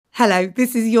Hello,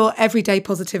 this is your Everyday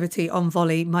Positivity on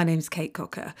Volley. My name's Kate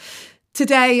Cocker.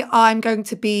 Today, I'm going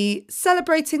to be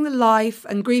celebrating the life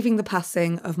and grieving the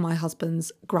passing of my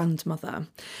husband's grandmother.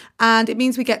 And it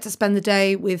means we get to spend the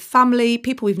day with family,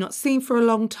 people we've not seen for a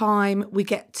long time. We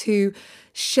get to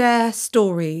share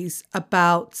stories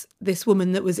about this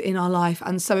woman that was in our life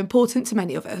and so important to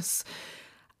many of us.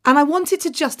 And I wanted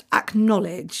to just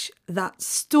acknowledge that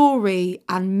story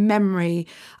and memory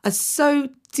are so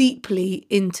deeply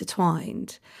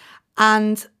intertwined,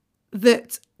 and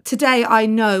that today I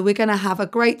know we're going to have a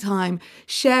great time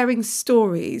sharing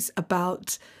stories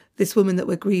about this woman that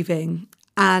we're grieving,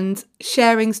 and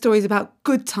sharing stories about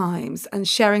good times, and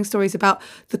sharing stories about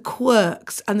the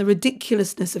quirks and the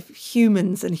ridiculousness of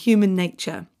humans and human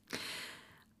nature.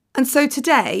 And so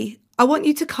today I want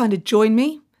you to kind of join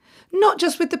me, not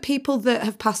just with the people that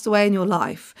have passed away in your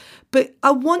life, but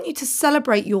I want you to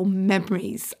celebrate your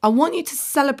memories. I want you to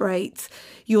celebrate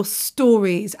your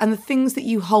stories and the things that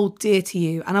you hold dear to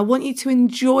you. And I want you to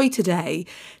enjoy today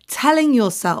telling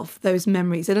yourself those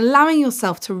memories and allowing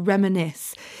yourself to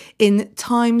reminisce in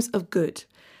times of good.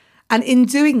 And in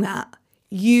doing that,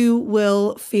 you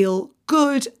will feel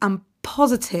good and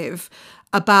positive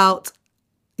about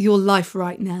your life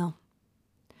right now.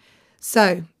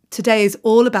 So, today is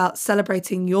all about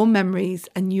celebrating your memories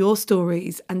and your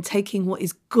stories and taking what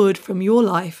is good from your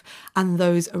life and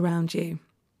those around you.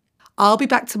 I'll be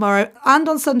back tomorrow and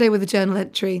on Sunday with a journal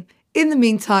entry. In the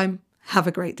meantime, have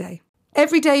a great day.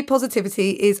 Everyday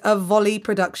Positivity is a Volley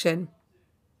production.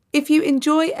 If you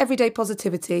enjoy Everyday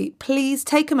Positivity, please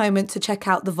take a moment to check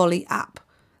out the Volley app.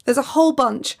 There's a whole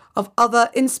bunch of other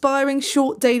inspiring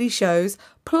short daily shows,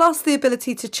 plus the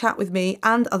ability to chat with me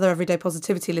and other Everyday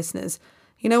Positivity listeners.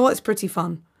 You know what? It's pretty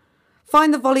fun.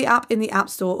 Find the Volley app in the App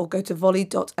Store or go to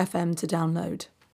volley.fm to download.